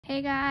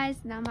Hey guys,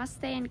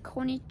 namaste and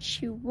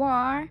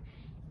konnichiwa,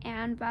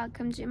 and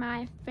welcome to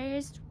my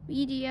first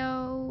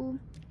video.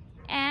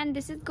 And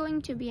this is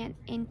going to be an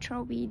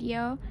intro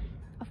video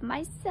of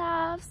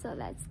myself, so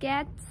let's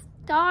get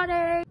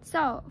started.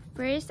 So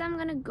first I'm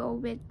gonna go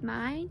with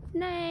my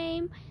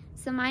name.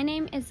 So my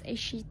name is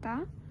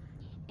Ishita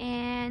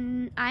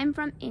and I'm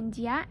from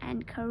India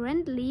and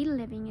currently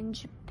living in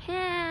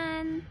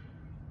Japan.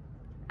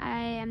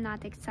 I am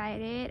not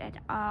excited at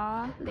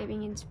all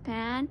living in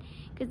Japan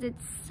because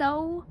it's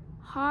so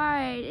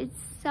hard. It's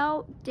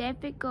so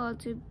difficult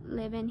to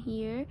live in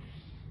here.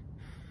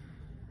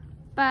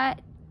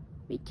 But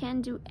we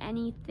can't do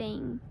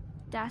anything.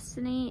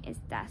 Destiny is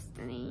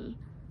destiny.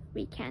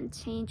 We can't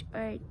change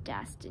our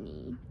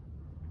destiny.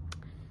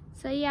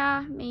 So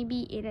yeah,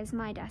 maybe it is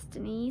my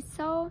destiny.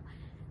 So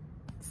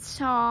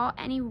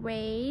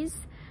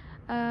anyways,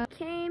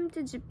 came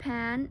to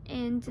Japan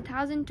in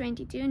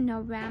 2022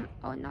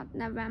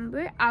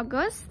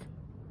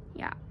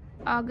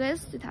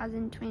 August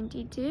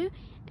 2022,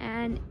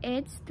 and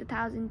it's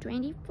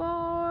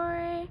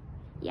 2024.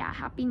 Yeah,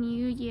 happy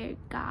new year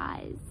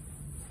guys.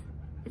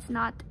 It's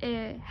not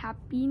a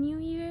happy new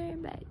year,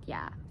 but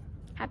yeah,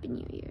 happy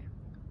new year.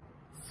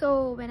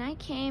 So when I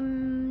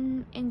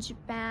came in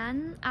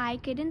Japan, I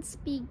couldn't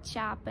speak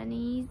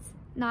Japanese,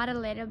 not a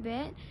little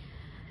bit.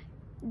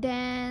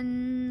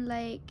 Then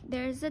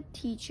there's a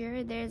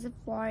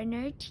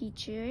foreigner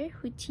teacher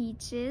who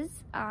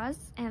teaches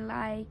us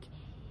and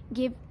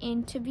give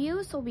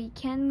interviews, so we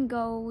can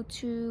go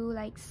to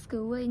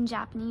school in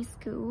Japanese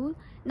school,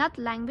 not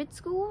language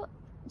school,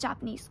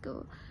 Japanese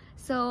school.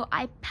 So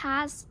I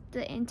passed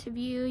the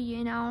interview,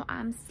 you know,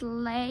 I'm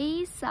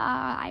slay, so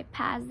I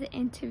passed the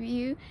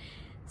interview.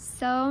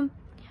 So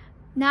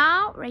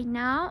right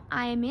now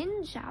I'm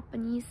in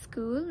Japanese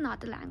school,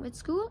 not a language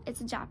school,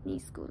 it's a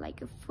Japanese school,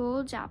 like a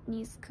full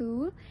Japanese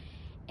school.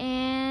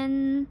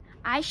 And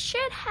I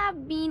should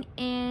have been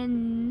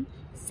in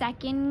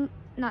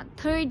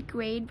third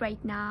grade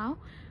right now,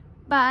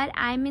 but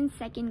I'm in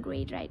second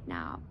grade right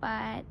now.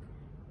 But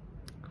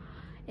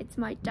it's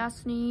my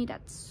destiny,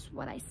 that's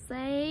what I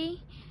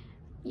say.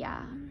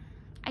 Yeah,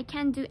 I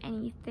can't do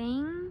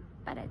anything,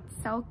 but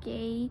it's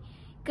okay,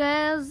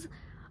 because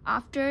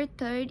after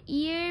third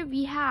year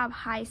we have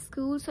high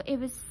school, so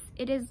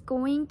it is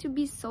going to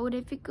be so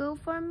difficult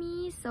for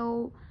me.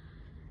 So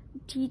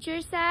teacher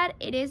said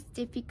it is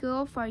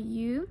difficult for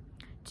you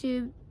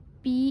to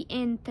be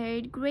in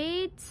third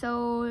grade,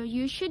 so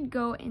you should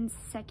go in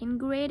second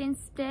grade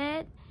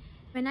instead.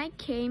 When I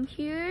came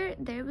here,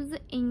 there was an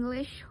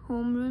English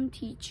homeroom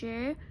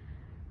teacher,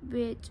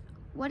 which,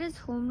 what is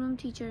homeroom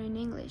teacher in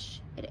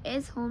English? It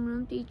is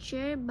homeroom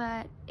teacher,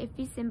 but if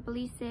we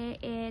simply say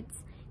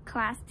it's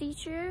class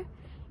teacher.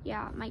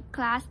 Yeah, my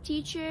class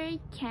teacher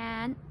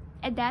can,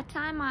 at that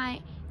time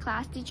my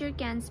class teacher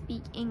can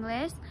speak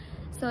English,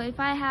 so if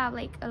I have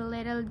a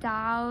little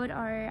doubt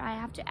or I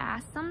have to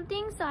ask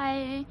something, so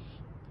I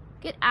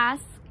could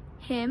ask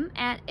him,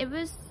 and it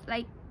was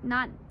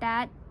not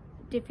that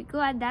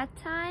difficult at that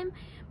time.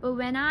 But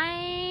when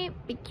I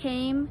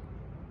became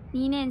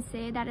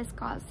Ninensei, that is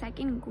called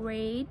second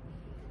grade,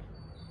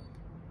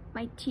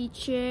 my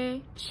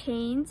teacher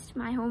changed,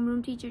 my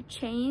homeroom teacher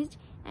changed,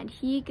 and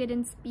he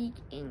couldn't speak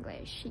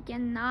English. He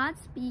cannot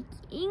speak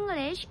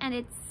English, and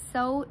it's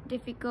so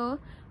difficult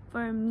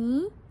for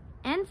me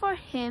and for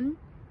him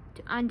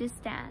to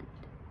understand.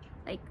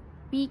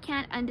 We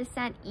can't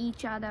understand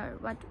each other,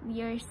 what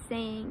we are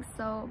saying,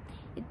 so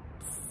it's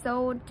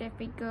so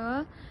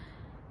difficult.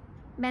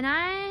 When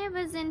I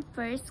was in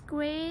first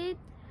grade,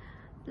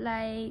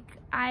 I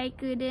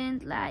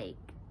couldn't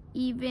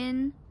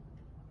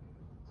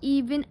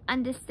even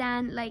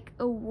understand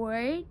a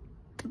word.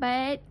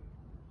 But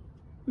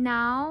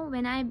now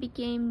when I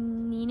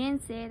became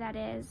Ninensei, that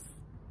is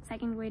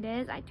second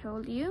graders, I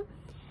told you,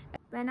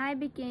 when I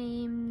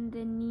became the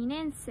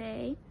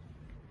Ninensei,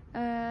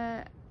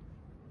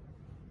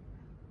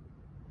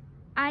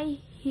 I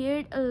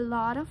heard a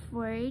lot of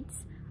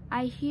words,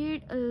 I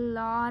heard a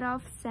lot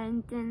of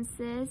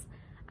sentences,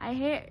 I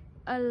heard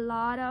a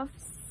lot of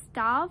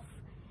stuff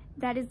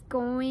that is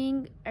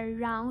going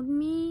around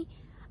me.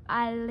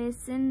 I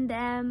listened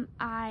them,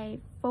 I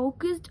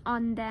focused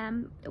on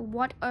them,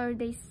 what are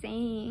they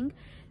saying.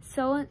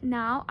 So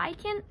now I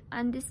can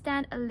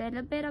understand a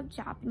little bit of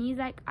Japanese,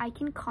 I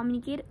can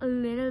communicate a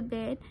little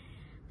bit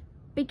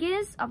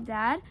because of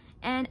that.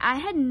 And I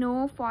had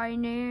no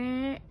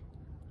foreigner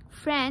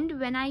friend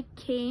when I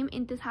came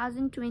in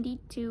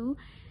 2022,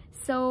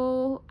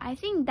 so I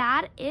think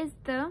that is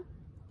the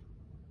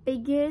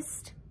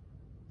biggest,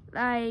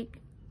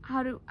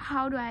 how do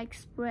I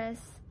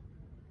express,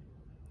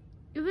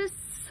 it was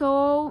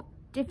so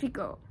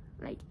difficult.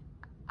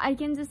 I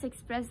can just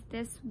express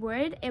this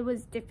word, it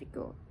was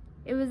difficult.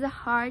 It was a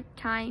hard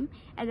time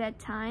at that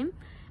time.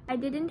 I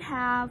didn't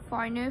have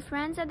foreigner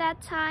friends at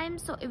that time,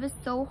 so it was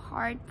so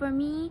hard for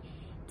me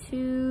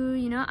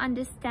to,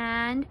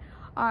 understand.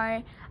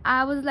 Or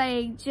I was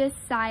just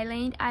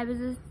silent. I was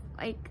a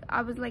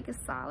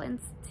silent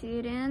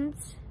student,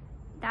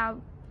 that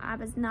I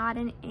was not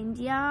in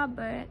India,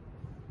 but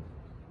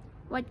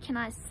what can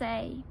I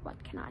say?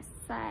 What can I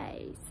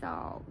say?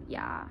 So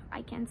yeah,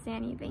 I can't say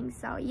anything.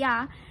 So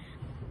yeah,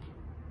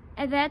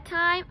 at that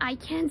time I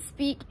can't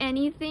speak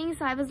anything,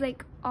 so I was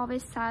like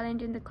always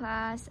silent in the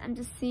class. I'm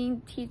just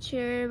seeing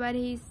teacher what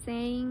he's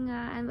saying,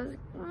 and was like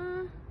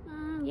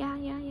yeah,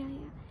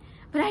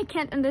 but I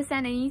can't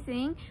understand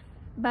anything.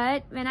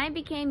 But when I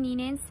became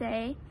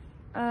Ninense,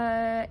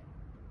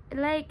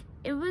 like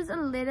it was a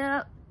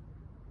little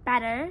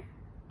better.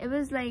 It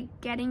was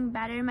like getting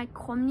better. My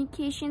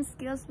communication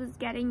skills was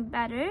getting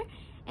better,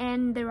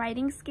 and the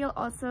writing skill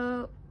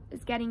also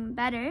is getting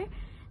better.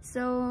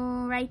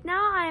 So right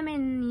now I'm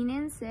in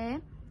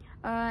Ninense,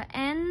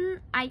 and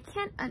I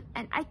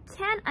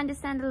can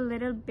understand a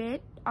little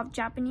bit of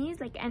Japanese,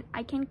 like, and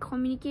I can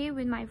communicate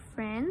with my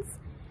friends,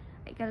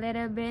 like a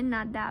little bit,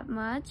 not that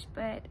much,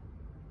 but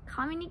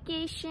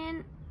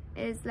communication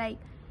is like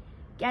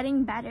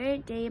getting better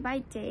day by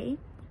day.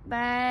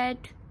 But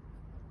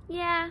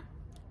yeah,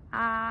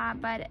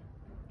 but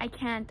I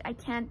can't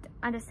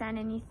understand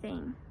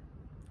anything.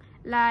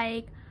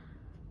 Like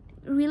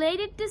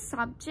related to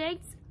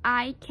subjects,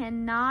 I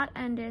cannot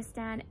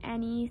understand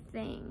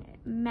anything.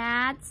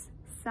 Maths,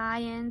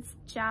 science,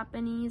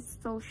 Japanese,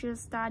 social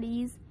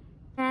studies,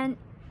 and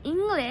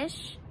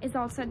English is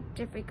also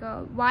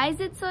difficult. Why is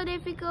it so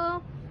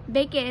difficult?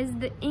 Because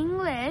the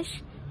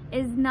English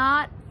is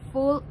not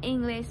full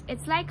English.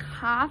 It's like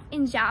half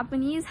in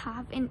Japanese,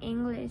 half in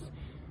English.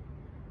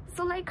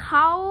 So like,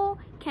 how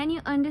can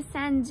you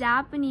understand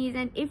Japanese?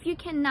 And if you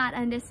cannot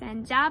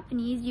understand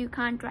Japanese, you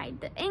can't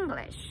write the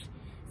English.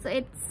 So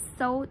it's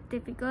so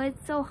difficult,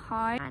 it's so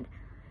hard. And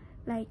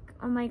like,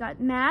 oh my god,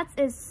 maths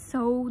is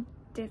so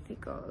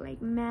difficult.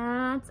 Like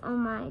maths, oh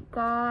my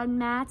god,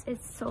 maths is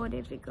so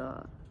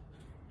difficult.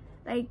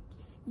 Like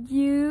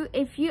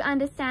if you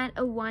understand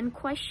a one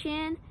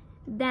question,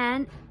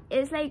 then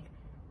it's like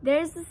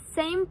there's the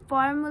same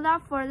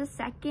formula for the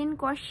second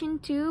question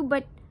too,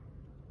 but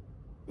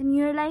and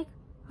you're like,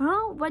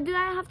 oh, what do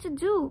I have to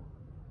do?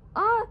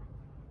 Oh,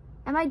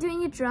 am I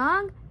doing it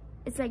wrong?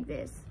 It's like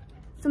this.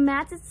 So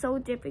maths is so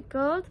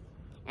difficult.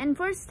 And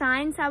for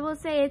science, I will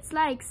say it's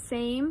like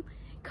same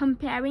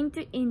comparing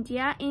to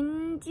India.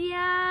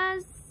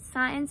 India's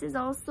science is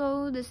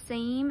also the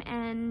same,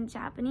 and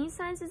Japanese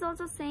science is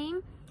also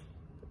same.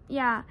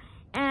 Yeah,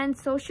 and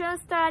social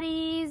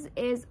studies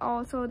is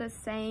also the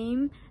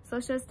same.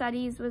 Social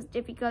studies was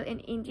difficult in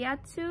India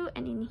too,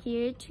 and in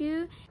here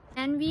too.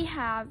 And we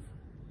have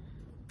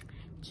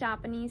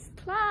Japanese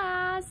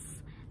class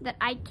that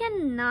I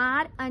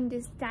cannot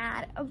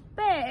understand a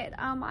bit.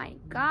 Oh my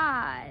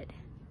god,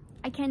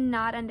 I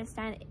cannot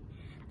understand it.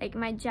 Like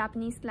my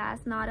Japanese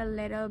class, not a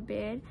little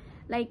bit.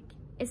 Like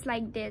it's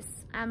like this,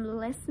 I'm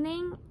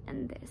listening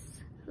and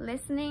this,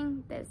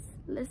 listening, this,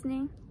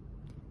 listening.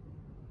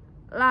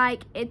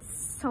 Like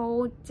it's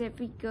so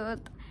difficult.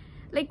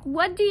 Like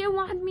what do you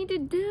want me to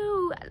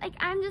do? Like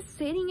I'm just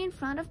sitting in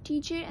front of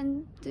teacher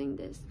and doing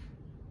this.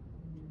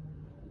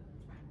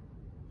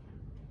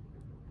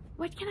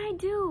 What can I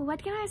do?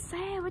 What can I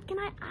say? What can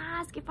I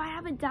ask? If I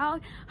have a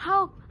doubt,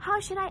 how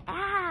should I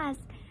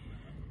ask?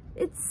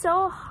 It's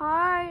so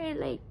hard.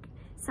 Like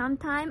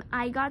sometimes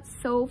I got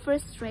so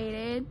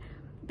frustrated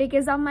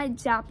because of my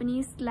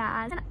Japanese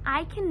class, and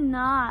I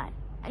cannot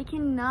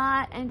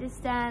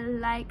understand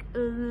like a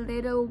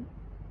little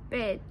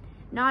bit,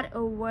 not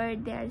a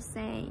word they're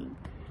saying.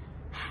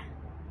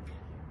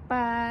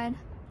 But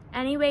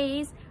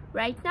anyways,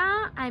 right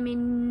now I'm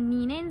in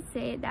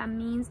Ninense. That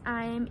means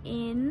I'm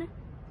in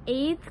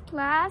 8th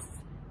class.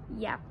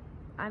 Yep,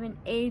 I'm in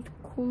 8th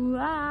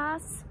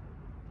class.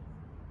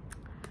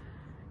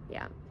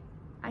 Yeah,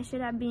 I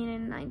should have been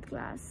in 9th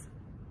class,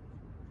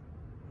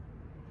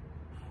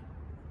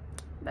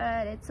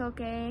 but it's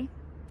okay,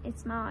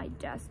 it's my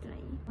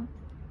destiny.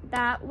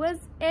 That was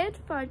it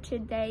for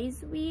today's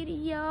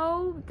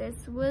video.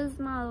 This was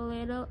my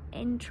little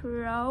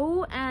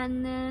intro,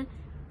 and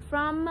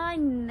from my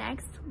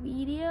next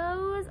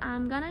videos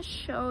I'm gonna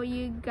show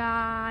you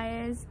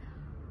guys,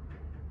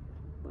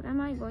 what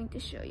am I going to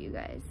show you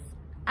guys?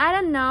 I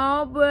don't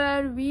know,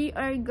 but we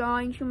are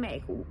going to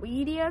make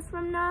videos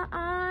from now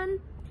on.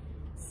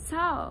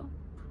 So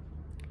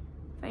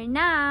for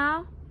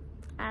now,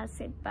 I'll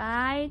say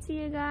bye to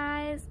you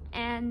guys,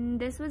 and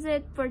this was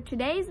it for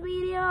today's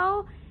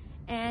video.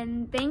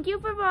 And thank you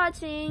for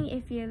watching.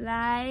 If you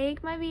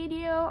like my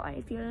video, or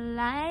if you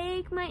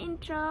like my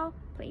intro,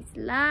 please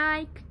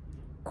like,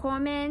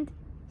 comment,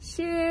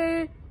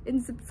 share,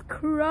 and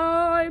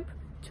subscribe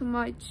to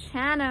my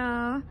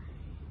channel.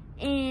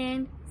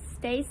 And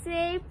stay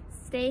safe,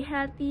 stay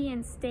healthy,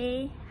 and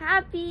stay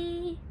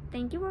happy.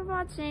 Thank you for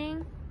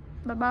watching.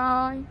 Bye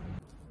bye.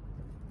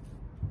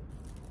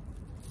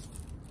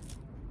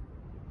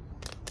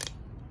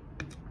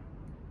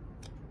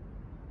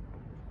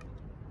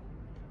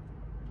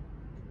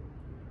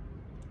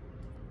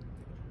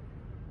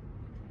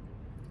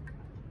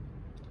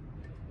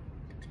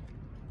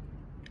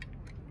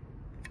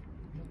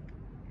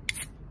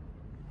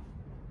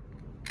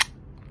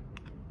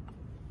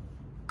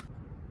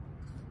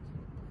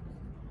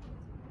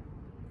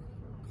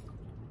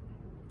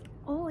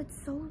 Oh, it's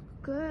so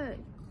good.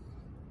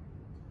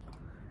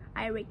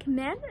 I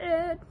recommend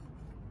it.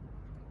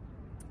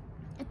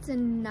 It's a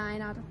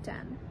 9 out of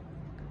 10.